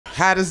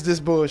How does this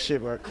bullshit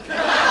work?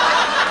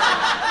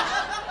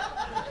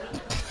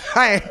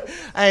 I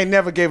ain't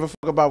never gave a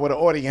fuck about what an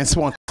audience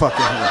wants to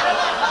fucking hear.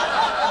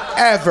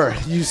 Ever,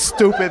 you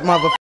stupid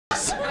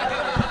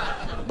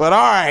motherfuckers. But all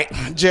right,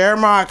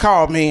 Jeremiah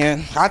called me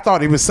and I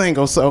thought he was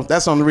single, so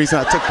that's the only reason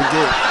I took the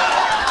gig.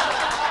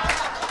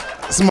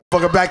 This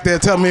motherfucker back there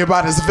telling me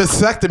about his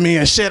vasectomy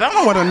and shit. I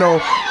don't want to know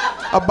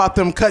about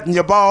them cutting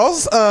your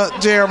balls,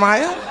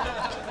 Jeremiah.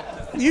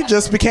 You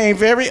just became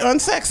very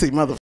unsexy,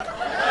 motherfucker.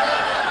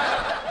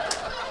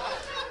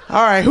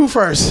 All right, who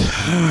first?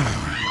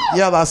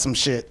 Yell out some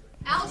shit.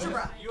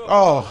 Algebra.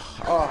 Oh.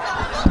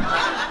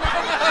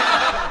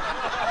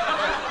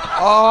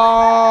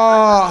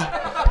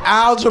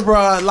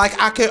 Algebra. Like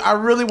I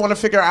really want to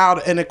figure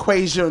out an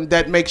equation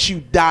that makes you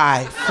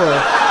die for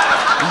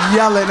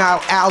yelling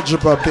out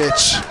algebra,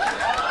 bitch.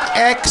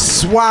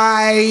 X,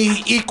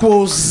 Y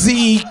equals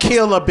Z,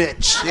 kill a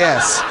bitch.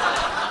 Yes.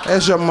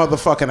 There's your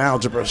motherfucking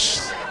algebra.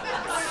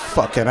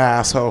 Fucking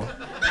asshole.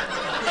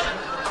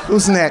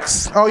 Who's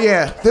next? Oh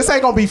yeah, this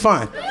ain't gonna be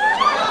fun.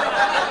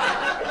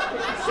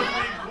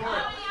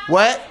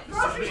 What?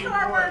 Grocery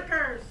store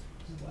workers.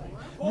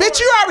 Bitch,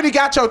 you already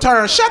got your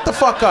turn. Shut the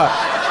fuck up.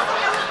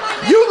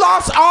 You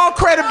lost all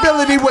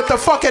credibility with the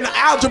fucking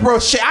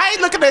algebra shit. I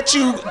ain't looking at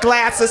you,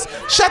 glasses.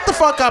 Shut the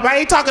fuck up. I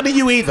ain't talking to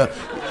you either.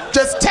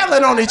 Just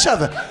telling on each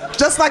other.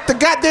 Just like the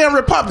goddamn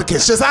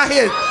Republicans. Just out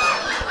here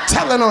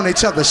telling on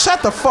each other.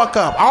 Shut the fuck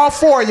up. All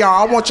four of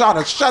y'all, I want y'all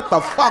to shut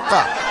the fuck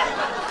up.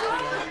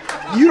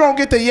 You don't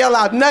get to yell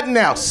out nothing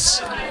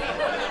else.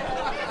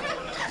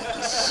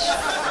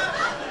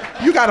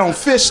 You got on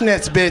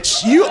fishnets,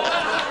 bitch. You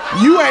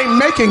ain't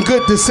making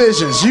good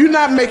decisions. You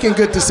not making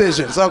good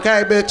decisions,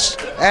 okay, bitch?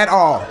 At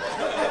all.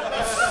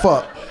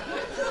 Fuck.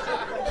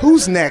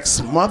 Who's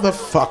next,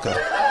 motherfucker?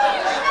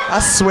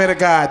 I swear to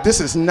God, this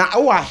is not.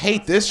 Oh, I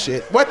hate this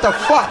shit. What the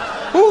fuck?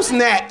 Who's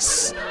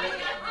next?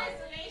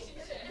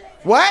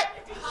 What?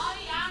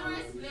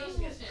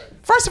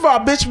 First of all,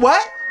 bitch,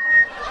 what?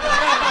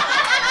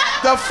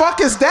 The fuck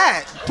is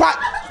that?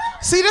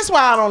 See, this is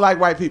why I don't like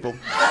white people.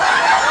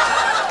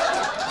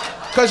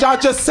 Cause y'all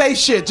just say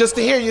shit just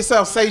to hear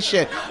yourself say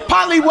shit.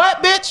 Poly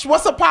what, bitch?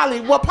 What's a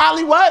poly? What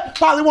poly what?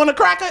 Poly want a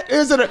cracker?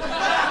 Is it a,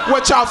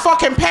 what y'all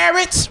fucking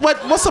parrots?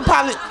 What's a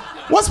poly?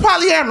 What's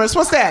polyamorous?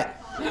 What's that?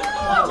 Two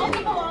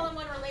people all in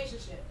one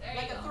relationship.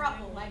 Like a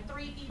throuple, like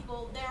three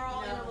people, they're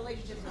all in a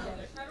relationship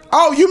together.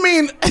 Oh, you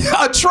mean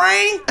a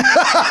train?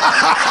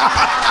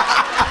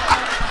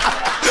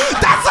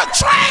 That's a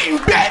train,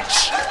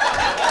 bitch!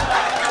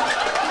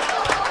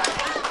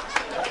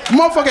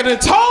 Motherfucker done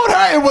told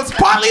her it was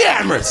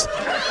polyamorous.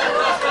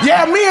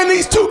 Yeah, me and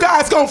these two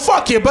guys gonna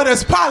fuck you, but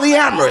it's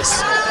polyamorous.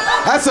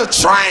 That's a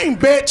train,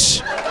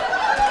 bitch.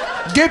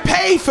 Get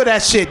paid for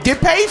that shit.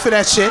 Get paid for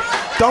that shit.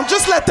 Don't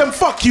just let them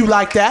fuck you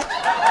like that.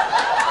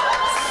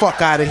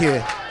 Fuck out of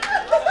here.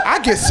 I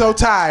get so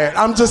tired.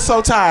 I'm just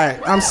so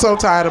tired. I'm so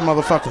tired of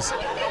motherfuckers.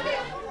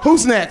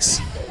 Who's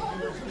next?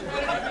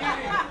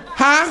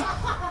 Huh?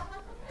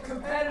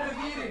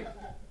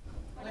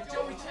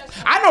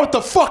 I know what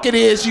the fuck it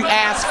is, you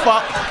ass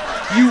fuck.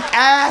 You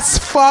ass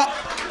fuck.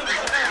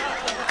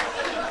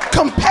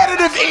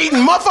 Competitive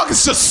eating.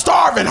 Motherfuckers just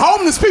starving.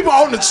 Homeless people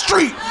on the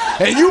street.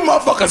 And you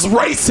motherfuckers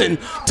racing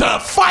to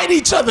fight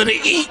each other to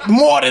eat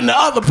more than the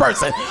other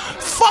person.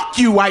 Fuck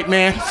you, white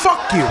man.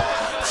 Fuck you.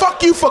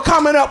 Fuck you for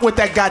coming up with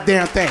that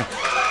goddamn thing.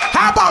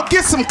 How about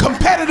get some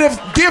competitive,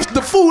 give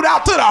the food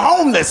out to the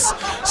homeless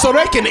so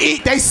they can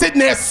eat. They sitting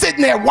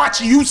there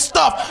watching you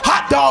stuff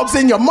hot dogs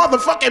in your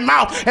motherfucking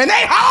mouth and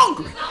they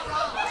hungry.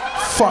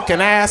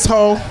 Fucking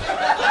asshole.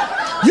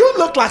 You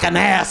look like an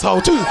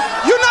asshole too. You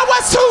know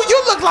what, too?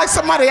 You look like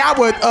somebody I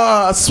would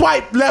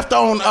swipe left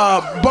on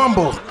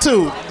Bumble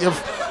too. You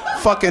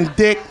fucking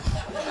dick.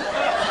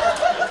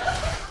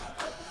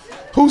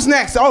 Who's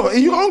next? Oh,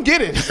 you gonna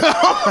get it.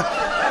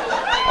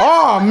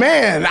 Oh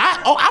man,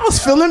 I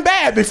was feeling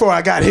bad before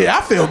I got here.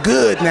 I feel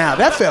good now.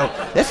 That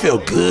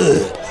felt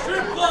good.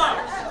 Strip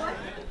clubs.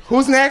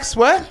 Who's next?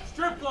 What?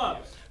 Strip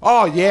clubs.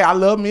 Oh yeah, I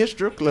love me a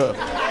strip club.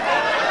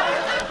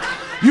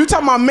 You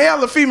talking about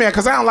male or female?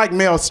 Because I don't like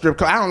male strip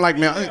club. I don't like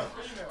male.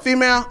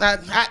 Female? I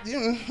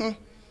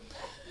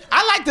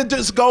like to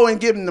just go and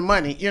give them the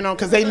money, you know,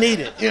 because they need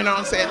it. You know what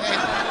I'm saying?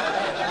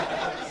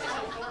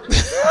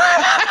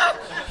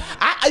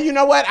 You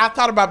know what? I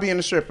thought about being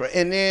a stripper.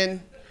 And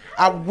then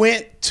I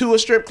went to a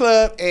strip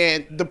club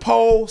and the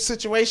pole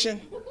situation.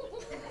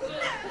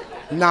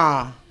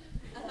 Nah.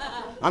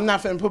 I'm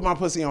not finna put my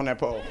pussy on that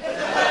pole.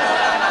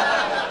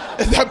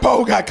 That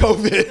pole got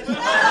COVID.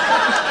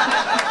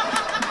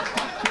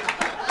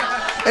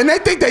 And they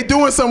think they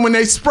doing something when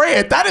they spray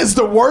it. That is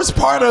the worst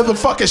part of the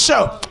fucking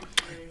show.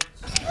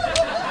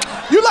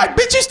 You like,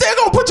 bitch, you still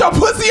gonna put your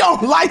pussy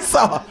on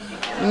Lysol?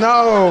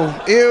 No,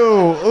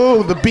 ew,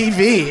 ooh, the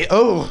BV,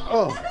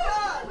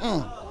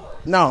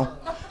 no.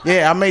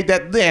 Yeah, I made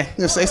that there.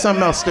 Yeah, say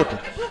something else stupid.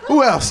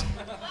 Who else?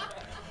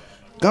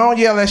 Go on,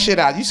 yell that shit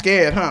out. You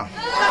scared, huh?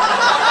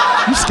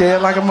 You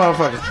scared like a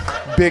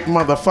motherfucker. Big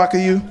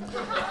motherfucker, you.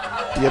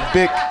 You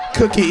big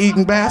cookie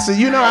eating bastard.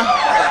 You know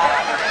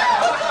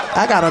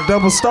I got a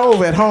double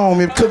stove at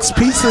home. It cooks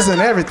pizzas and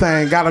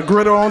everything. Got a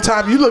griddle on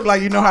top. You look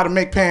like you know how to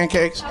make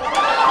pancakes.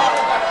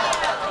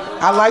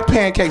 I like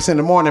pancakes in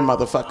the morning,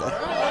 motherfucker.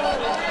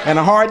 And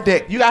a hard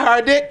dick. You got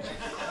hard dick?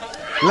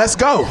 Let's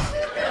go.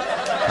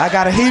 I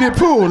got a heated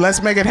pool.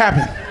 Let's make it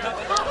happen.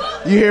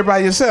 You here by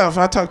yourself.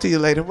 I'll talk to you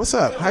later. What's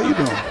up? How you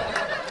doing?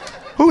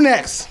 Who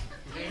next?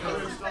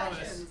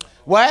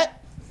 What?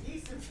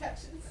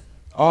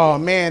 Oh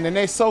man, and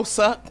they so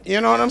suck.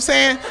 You know what I'm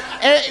saying?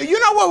 And you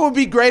know what would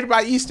be great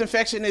about yeast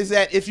infection is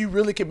that if you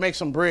really could make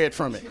some bread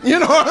from it. You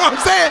know what I'm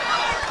saying?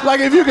 Like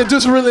if you could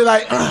just really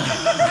like.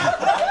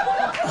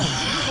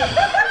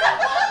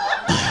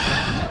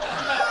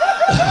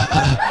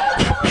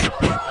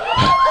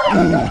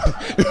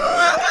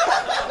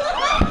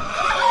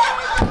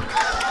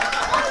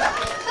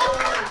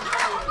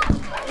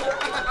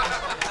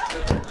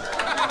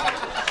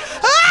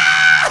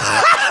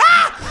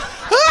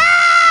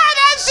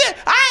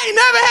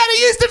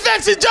 Yeast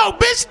infection joke,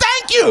 bitch,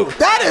 thank you.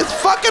 That is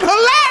fucking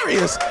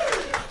hilarious.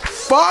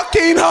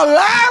 Fucking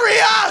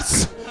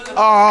hilarious.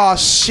 Oh,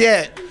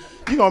 shit.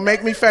 You gonna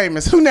make me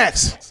famous. Who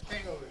next?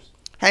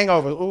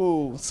 Hangovers.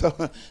 Ooh, so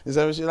is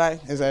that what you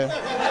like? Is that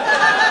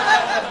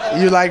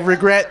you like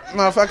regret,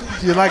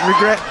 motherfucker? You like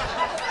regret?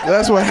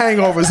 That's what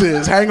hangovers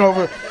is.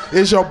 Hangover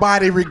is your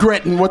body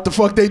regretting what the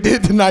fuck they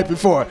did the night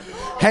before.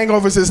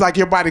 Hangovers is like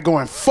your body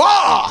going,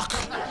 fuck.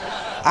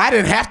 I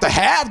didn't have to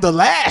have the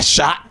last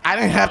shot. I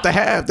didn't have to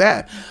have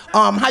that.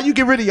 How you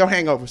get rid of your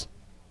hangovers?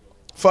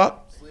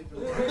 Fuck.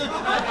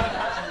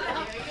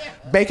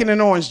 Bacon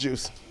and orange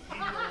juice.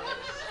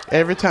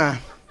 Every time.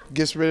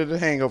 Gets rid of the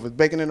hangovers.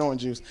 Bacon and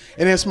orange juice.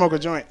 And then smoke a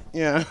joint.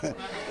 Yeah.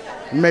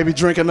 Maybe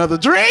drink another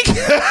drink.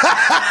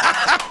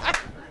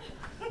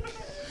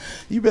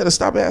 You better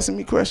stop asking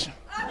me questions.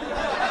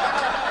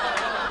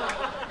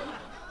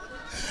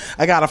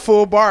 I got a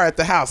full bar at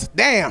the house.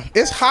 Damn,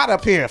 it's hot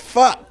up here.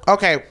 Fuck.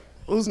 Okay.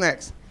 Who's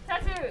next?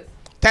 Tattoos.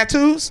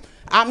 Tattoos?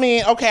 I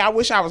mean, okay, I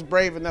wish I was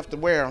brave enough to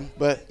wear them,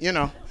 but, you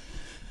know,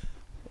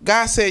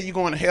 God said you're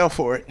going to hell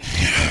for it.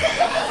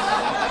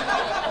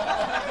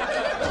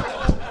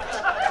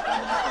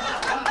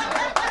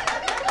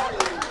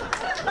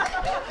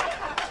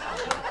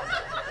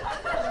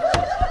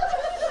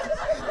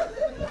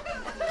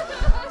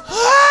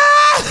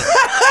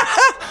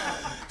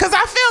 Because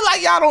I feel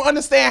like y'all don't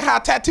understand how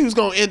tattoos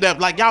gonna end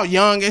up. Like, y'all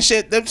young and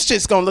shit, them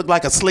shit's gonna look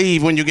like a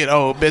sleeve when you get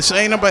old, bitch.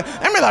 Ain't nobody,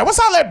 I mean, like, what's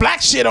all that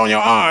black shit on your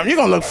arm? You're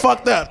gonna look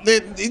fucked up.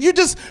 You're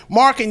just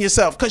marking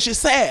yourself because you're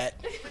sad.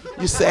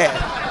 You're sad.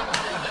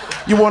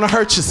 You wanna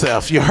hurt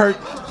yourself. You're hurt.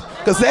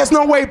 Because there's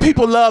no way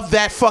people love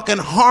that fucking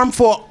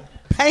harmful,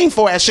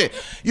 painful ass shit.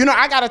 You know,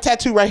 I got a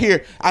tattoo right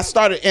here. I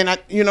started, and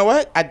you know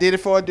what? I did it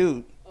for a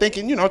dude.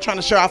 Thinking, you know, trying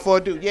to show out for a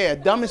dude. Yeah,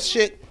 dumbest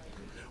shit.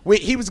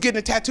 He was getting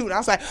a tattoo, and I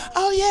was like,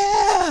 oh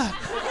yeah.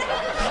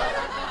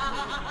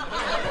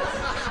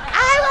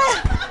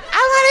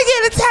 I want to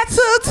get a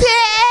tattoo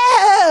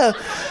too.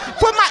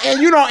 Put my, and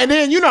you know, and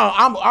then, you know,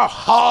 I'm a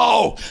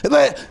hoe.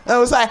 I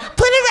was like,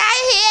 put it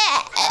right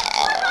here.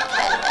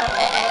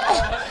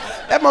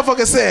 That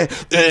motherfucker said,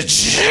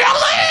 jelly.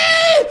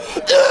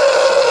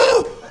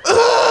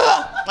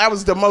 That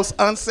was the most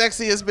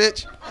unsexiest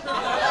bitch.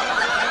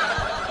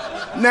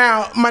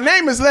 Now, my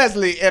name is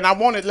Leslie, and I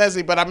wanted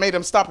Leslie, but I made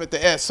him stop at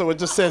the S, so it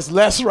just says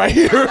Les right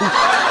here.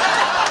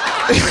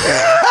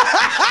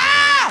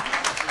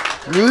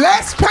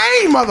 Less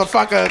pain,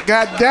 motherfucker.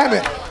 God damn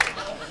it.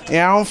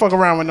 Yeah, I don't fuck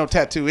around with no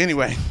tattoo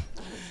anyway.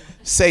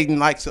 Satan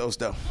likes those,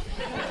 though.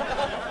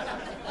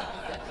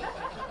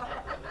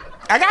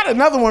 I got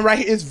another one right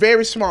here. It's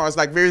very small. It's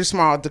like very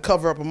small. To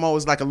cover up a mole,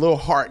 it's like a little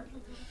heart.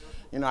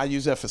 You know, I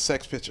use that for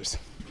sex pictures.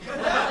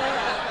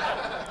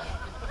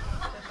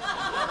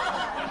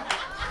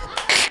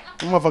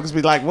 Motherfuckers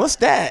be like, what's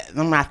that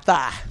on my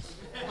thigh?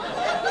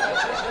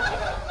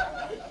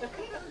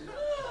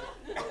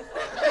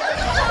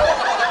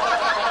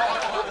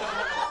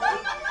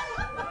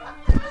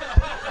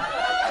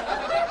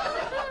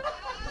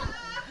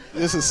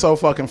 This is so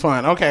fucking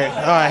fun. Okay, all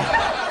right.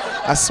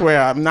 I swear,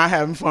 I'm not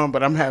having fun,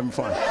 but I'm having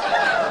fun.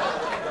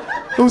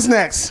 Who's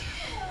next?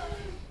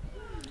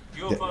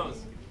 UFOs.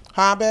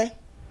 Huh, babe?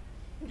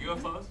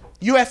 UFOs?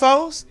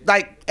 UFOs?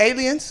 Like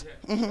aliens?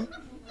 Mm-hmm.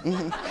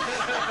 Mm-hmm.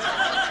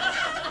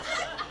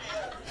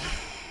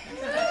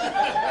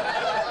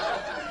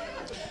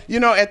 You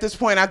know, at this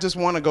point, I just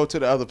want to go to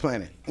the other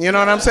planet. You know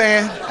what I'm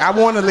saying? I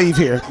want to leave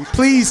here.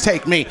 Please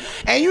take me.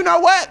 And you know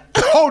what?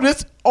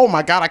 Oh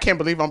my God, I can't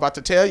believe I'm about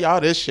to tell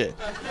y'all this shit.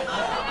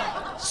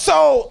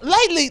 So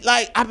lately,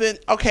 like, I've been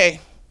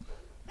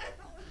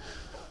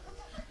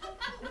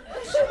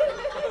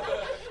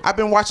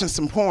watching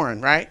some porn,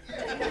 right?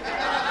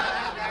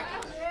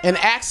 And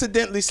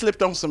accidentally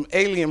slipped on some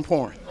alien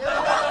porn.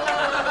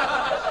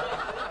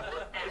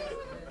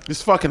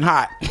 It's fucking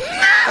hot.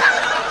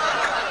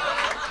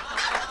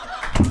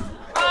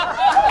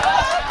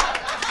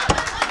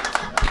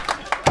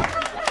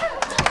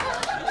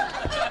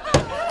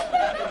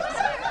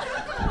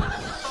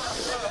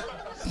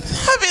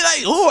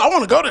 Ooh, I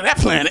want to go to that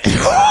planet.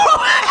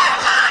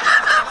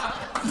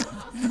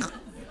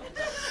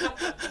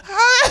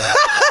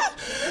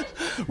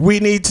 We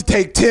need to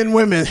take 10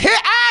 women. Here,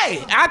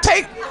 hey, I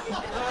take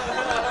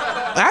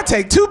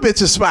 2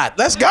 bitches spot.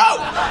 Let's go.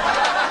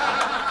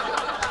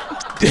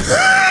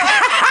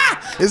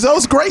 Is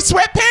those gray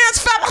sweatpants,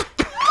 fella?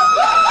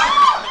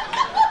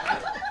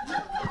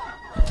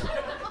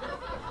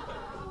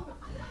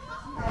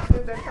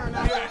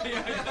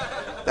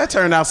 That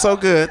turned out so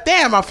good.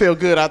 Damn, I feel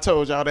good I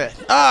told y'all that.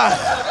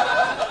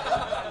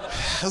 I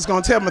was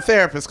gonna tell my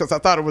therapist because I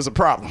thought it was a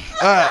problem.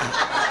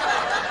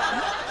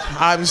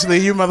 Obviously,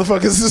 you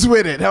motherfuckers is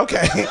with it.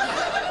 Okay.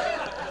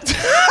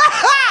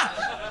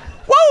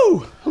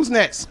 Woo! Who's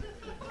next?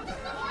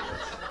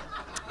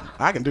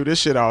 I can do this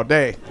shit all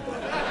day.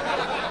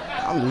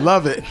 I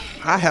love it.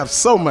 I have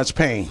so much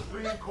pain.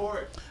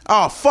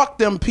 Oh, fuck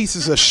them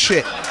pieces of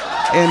shit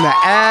in the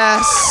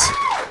ass.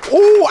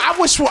 Ooh, I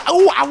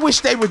wish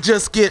they would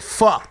just get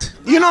fucked.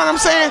 You know what I'm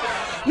saying?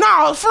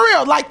 No, for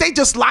real. Like, they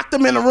just lock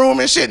them in a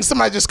room and shit, and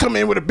somebody just come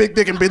in with a big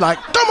dick and be like,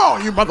 come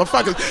on, you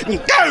motherfuckers.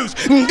 Goes.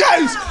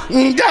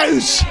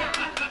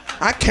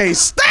 I can't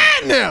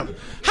stand them.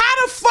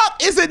 How the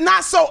fuck is it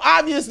not so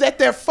obvious that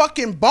they're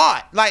fucking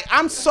bought? Like,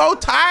 I'm so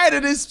tired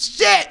of this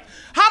shit.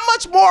 How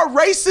much more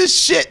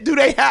racist shit do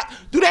they have?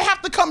 Do they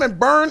have to come and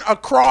burn a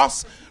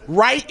cross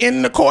right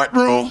in the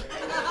courtroom?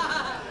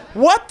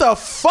 What the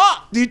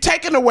fuck? You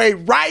taking away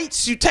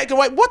rights? You take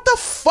away, what the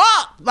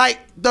fuck? Like,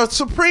 the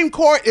Supreme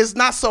Court is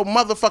not so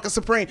motherfucking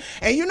supreme.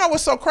 And you know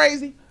what's so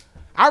crazy?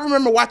 I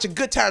remember watching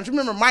Good Times.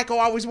 Remember Michael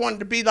always wanted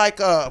to be like,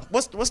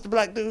 what's the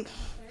black dude?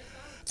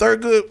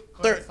 Thurgood.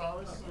 Ain't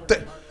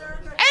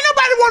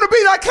nobody want to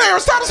be like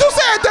Clarence Thomas. Who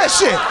said that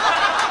shit?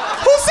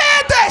 Who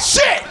said that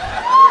shit?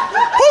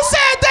 Who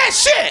said that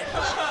shit?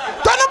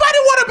 Don't nobody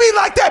want to be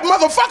like that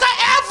motherfucker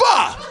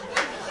ever.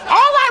 All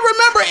I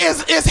remember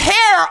is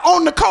hair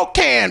on the Coke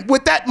can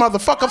with that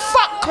motherfucker.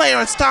 Fuck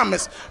Clarence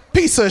Thomas.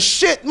 Piece of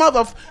shit No,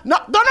 don't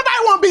nobody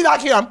want to be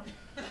like him.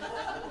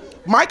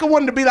 Michael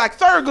wanted to be like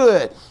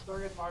Thurgood.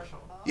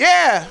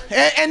 Yeah,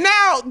 and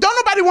now don't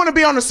nobody want to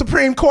be on the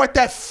Supreme Court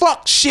that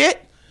fuck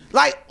shit.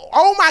 Like,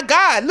 oh my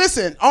God,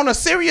 listen, on a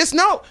serious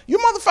note, you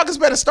motherfuckers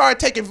better start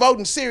taking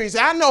voting serious.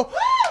 I know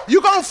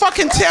you gonna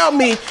fucking tell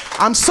me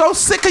I'm so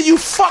sick of you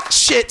fuck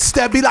shits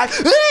that be like,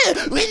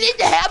 we need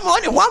to have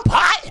more than one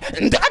party.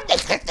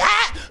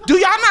 Do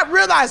y'all not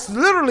realize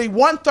literally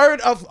 1/3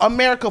 of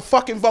America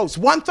fucking votes?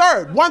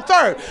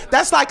 1/3.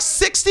 That's like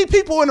 60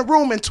 people in a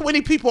room and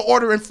 20 people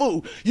ordering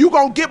food. You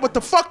gonna get what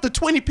the fuck the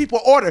 20 people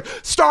order.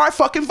 Start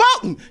fucking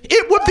voting.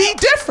 It would be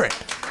different.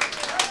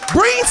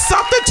 Bring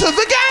something to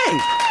the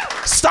game.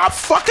 Stop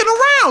fucking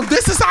around.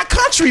 This is our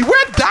country.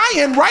 We're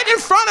dying right in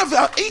front of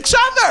each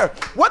other.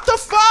 What the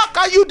fuck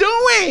are you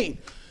doing?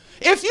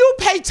 If you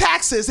pay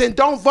taxes and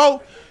don't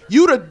vote,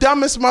 you the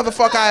dumbest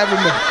motherfucker I ever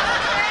met.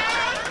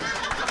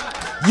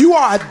 You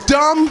are a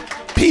dumb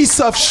piece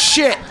of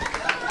shit.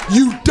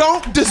 You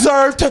don't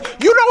deserve to.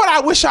 You know what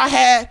I wish I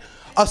had?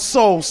 A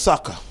soul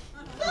sucker.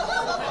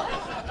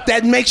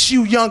 That makes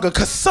you younger,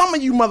 because some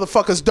of you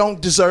motherfuckers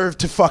don't deserve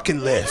to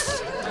fucking live.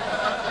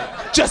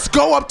 Just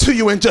go up to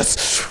you and just,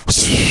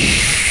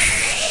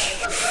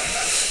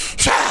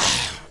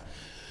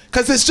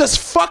 because it's just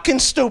fucking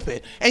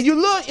stupid. And you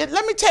look,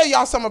 let me tell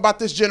y'all something about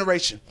this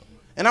generation.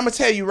 And I'm gonna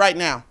tell you right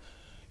now,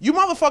 you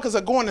motherfuckers are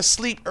going to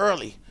sleep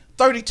early.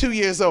 32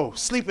 years old,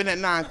 sleeping at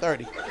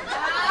 9:30.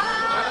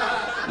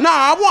 No,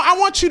 I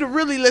want you to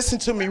really listen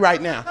to me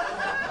right now.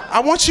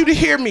 I want you to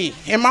hear me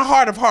in my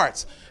heart of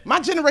hearts.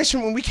 My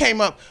generation, when we came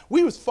up,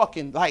 we was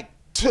fucking like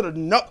to the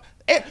no.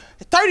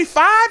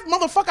 35,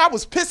 motherfucker, I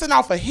was pissing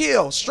off a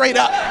hill straight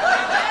up.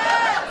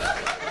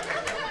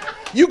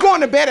 You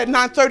going to bed at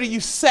 9:30, you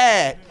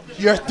sad,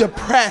 you're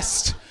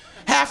depressed.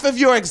 Half of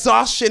your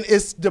exhaustion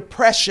is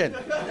depression.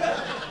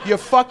 You're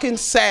fucking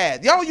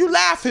sad. Yo, you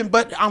laughing,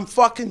 but I'm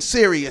fucking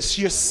serious.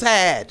 You're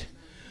sad.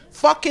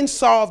 Fucking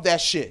solve that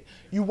shit.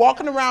 You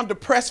walking around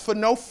depressed for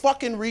no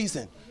fucking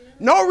reason.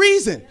 No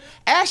reason.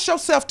 Ask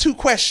yourself 2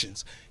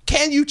 questions.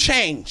 Can you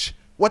change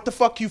what the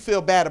fuck you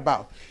feel bad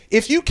about?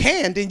 If you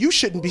can, then you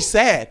shouldn't be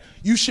sad.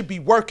 You should be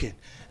working.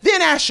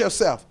 Then ask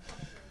yourself,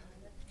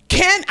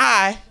 am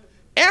I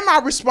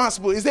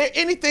responsible? Is there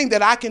anything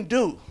that I can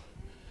do?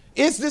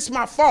 Is this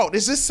my fault?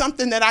 Is this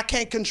something that I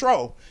can't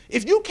control?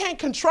 If you can't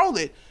control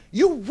it,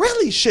 you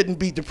really shouldn't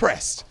be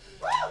depressed,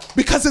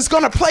 because it's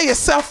gonna play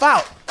itself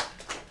out.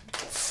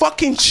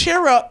 Fucking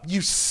cheer up,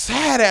 you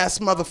sad ass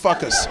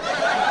motherfuckers.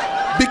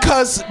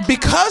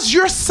 Because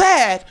you're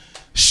sad,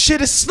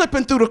 shit is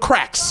slipping through the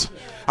cracks.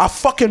 Our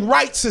fucking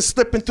rights is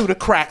slipping through the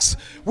cracks.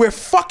 We're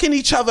fucking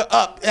each other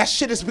up. That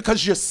shit is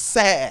because you're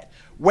sad.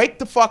 Wake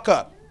the fuck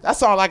up.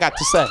 That's all I got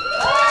to say.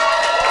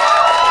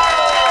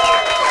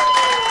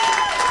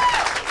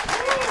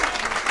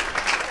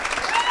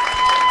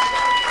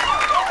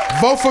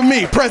 Vote for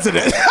me,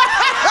 president.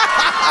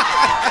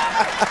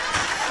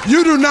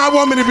 You do not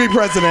want me to be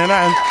president.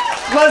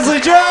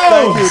 Leslie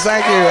Jones!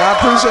 Thank you. I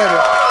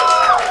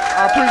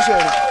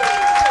appreciate it.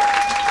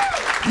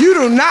 You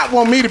do not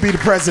want me to be the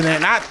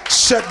president. I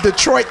shut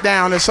Detroit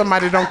down if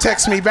somebody don't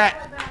text me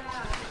back.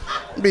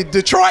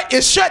 Detroit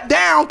is shut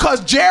down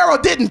because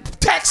Gerald didn't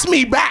text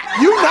me back.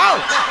 You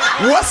know.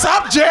 What's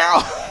up,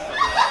 Gerald?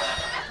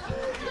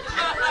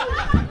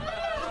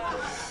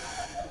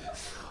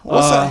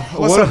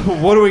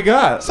 What do we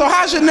got? So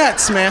how's your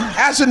nuts, man?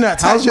 How's your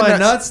nuts? How's my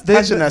nuts?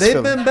 They've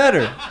feeling? been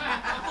better.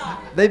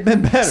 They've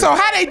been better. So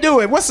how they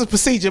do it? What's the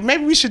procedure?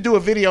 Maybe we should do a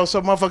video so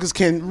motherfuckers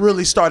can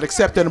really start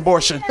accepting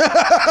abortion. Be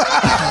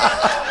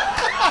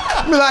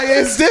like,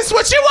 is this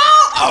what you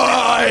want?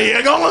 Oh,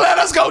 you're gonna let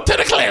us go to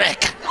the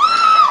clinic.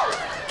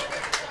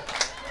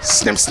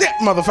 Snip, snip,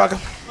 motherfucker.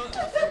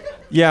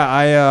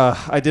 Yeah,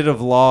 I did a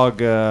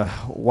vlog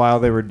while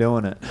they were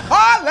doing it.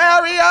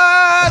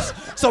 Hilarious!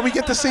 So we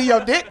get to see your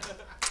dick?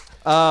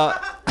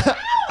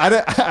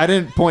 I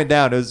didn't point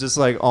down. It was just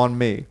like on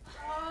me.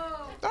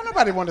 Don't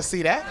nobody want to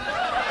see that.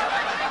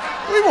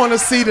 We want to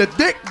see the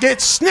dick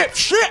get snip,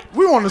 snip.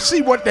 We want to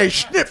see what they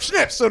snip,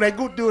 snip. So they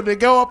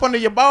go up under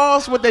your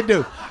balls? What they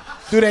do?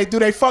 Do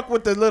they fuck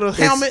with the little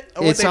helmet?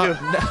 Or what they do?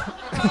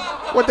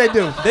 What they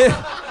do?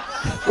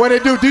 What they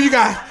do? Do you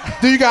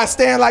guys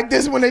stand like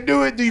this when they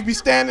do it? Do you be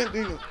standing?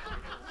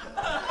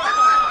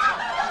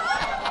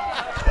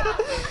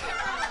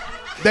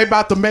 They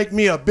about to make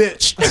me a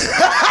bitch.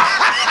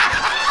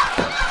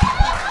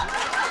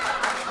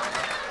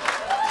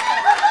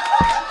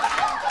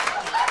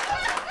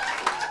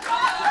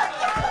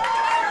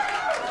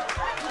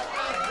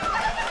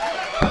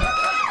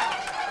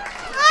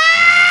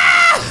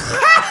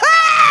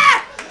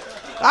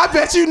 I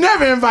bet you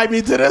never invite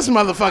me to this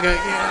motherfucker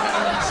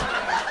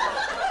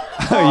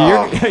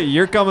again.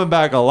 You're coming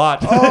back a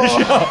lot to the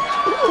show.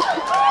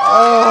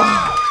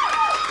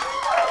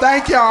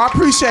 Thank y'all. I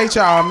appreciate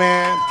y'all,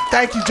 man.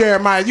 Thank you,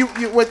 Jeremiah.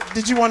 What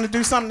did you want to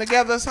do something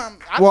together or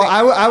something?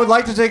 I would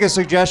like to take a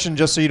suggestion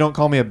just so you don't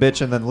call me a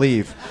bitch and then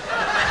leave.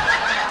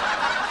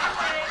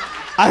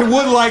 I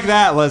would like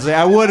that, Leslie.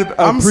 I would appreciate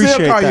that. I'm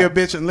still call you a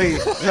bitch and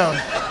leave. No,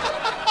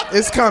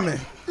 it's coming.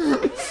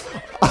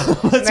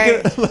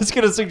 Let's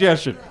get a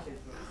suggestion.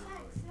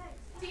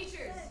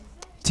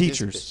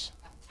 Teachers.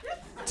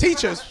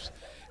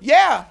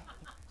 Yeah.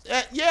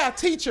 Yeah,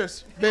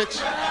 teachers, bitch.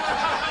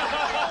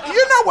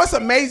 You know what's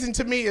amazing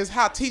to me is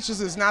how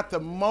teachers is not the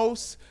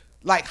most,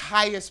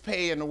 highest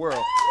pay in the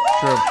world.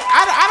 True.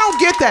 I don't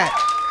get that.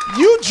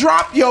 You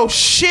drop your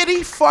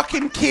shitty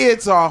fucking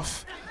kids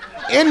off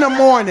in the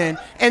morning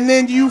and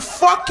then you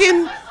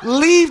fucking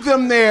leave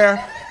them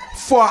there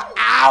for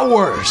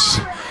hours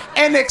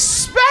and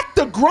expect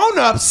the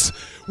grown-ups,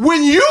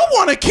 when you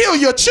want to kill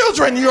your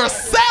children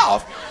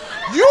yourself,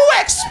 you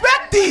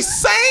expect these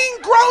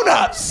same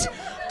grown-ups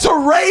to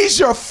raise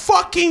your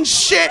fucking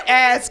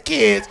shit-ass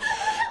kids,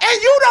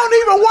 and you don't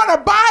even want to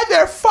buy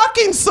their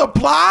fucking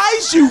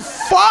supplies, you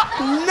fuck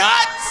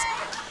nuts.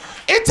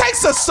 It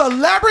takes a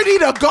celebrity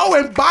to go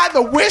and buy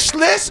the wish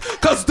list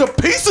because the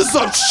pieces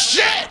of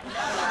shit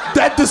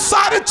that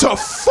decided to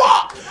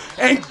fuck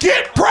and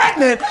get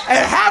pregnant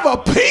and have a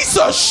piece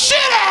of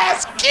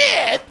shit-ass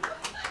kid.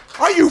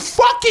 Are you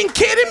fucking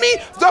kidding me?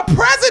 The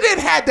president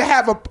had to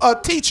have a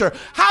teacher.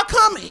 How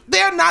come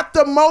they're not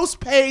the most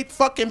paid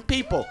fucking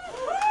people?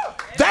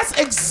 That's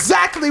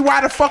exactly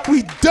why the fuck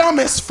we dumb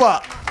as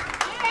fuck.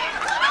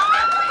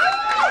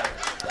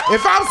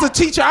 If I was a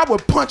teacher, I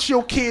would punch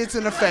your kids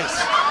in the face.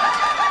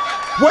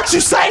 What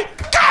you say?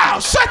 God,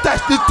 shut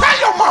that. Tell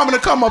your mama to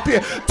come up here.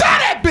 Tell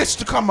that bitch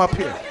to come up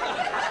here.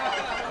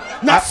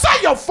 Now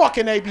say your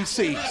fucking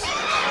ABCs.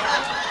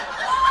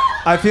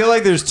 I feel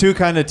like there's two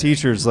kind of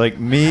teachers, like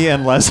me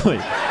and Leslie.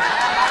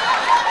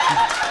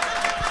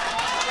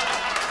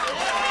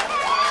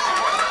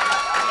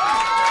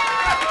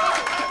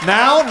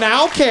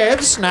 Now,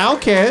 kids,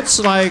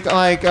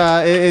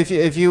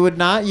 if you would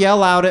not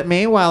yell out at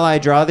me while I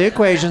draw the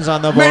equations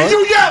on the board. Man,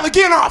 you yell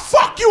again, I'll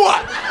fuck you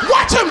up.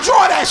 Watch him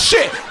draw that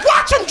shit.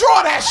 Watch him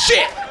draw that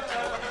shit.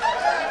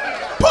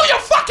 Pull your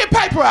fucking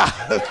paper out.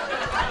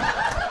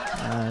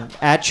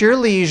 At your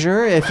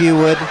leisure, if you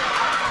would.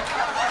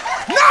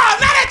 Nah,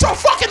 not at your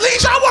fucking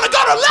leisure. I want to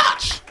go to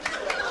lunch.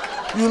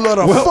 You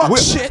little fuck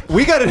shit.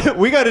 We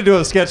gotta do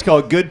a sketch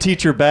called Good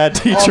Teacher, Bad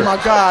Teacher. Oh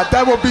my God,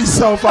 that would be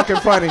so fucking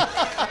funny.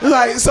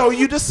 So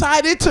you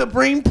decided to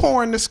bring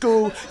porn to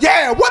school.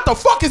 Yeah, what the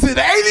fuck is it?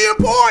 Alien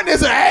porn?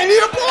 Is it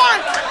alien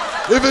porn?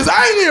 If it's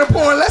alien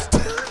porn, let's...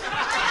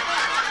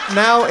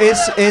 Now,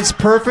 it's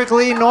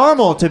perfectly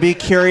normal to be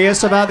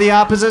curious about the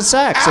opposite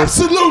sex.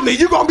 Absolutely.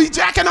 You're going to be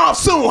jacking off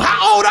soon.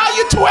 How old are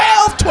you?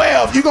 12?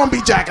 12. You're going to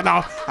be jacking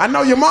off. I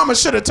know your mama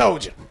should have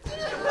told you.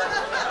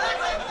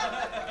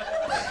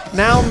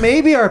 Now,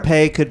 maybe our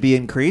pay could be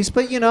increased,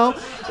 but,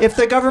 if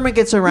the government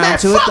gets around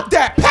to it... Man, fuck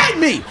that. Pay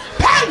me.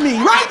 Pay me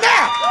right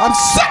now. I'm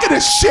sick of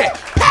this shit.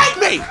 Pay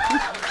me.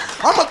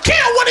 I'm going to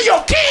kill one of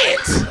your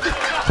kids.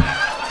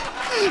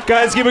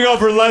 Guys, give it up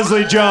for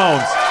Leslie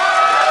Jones.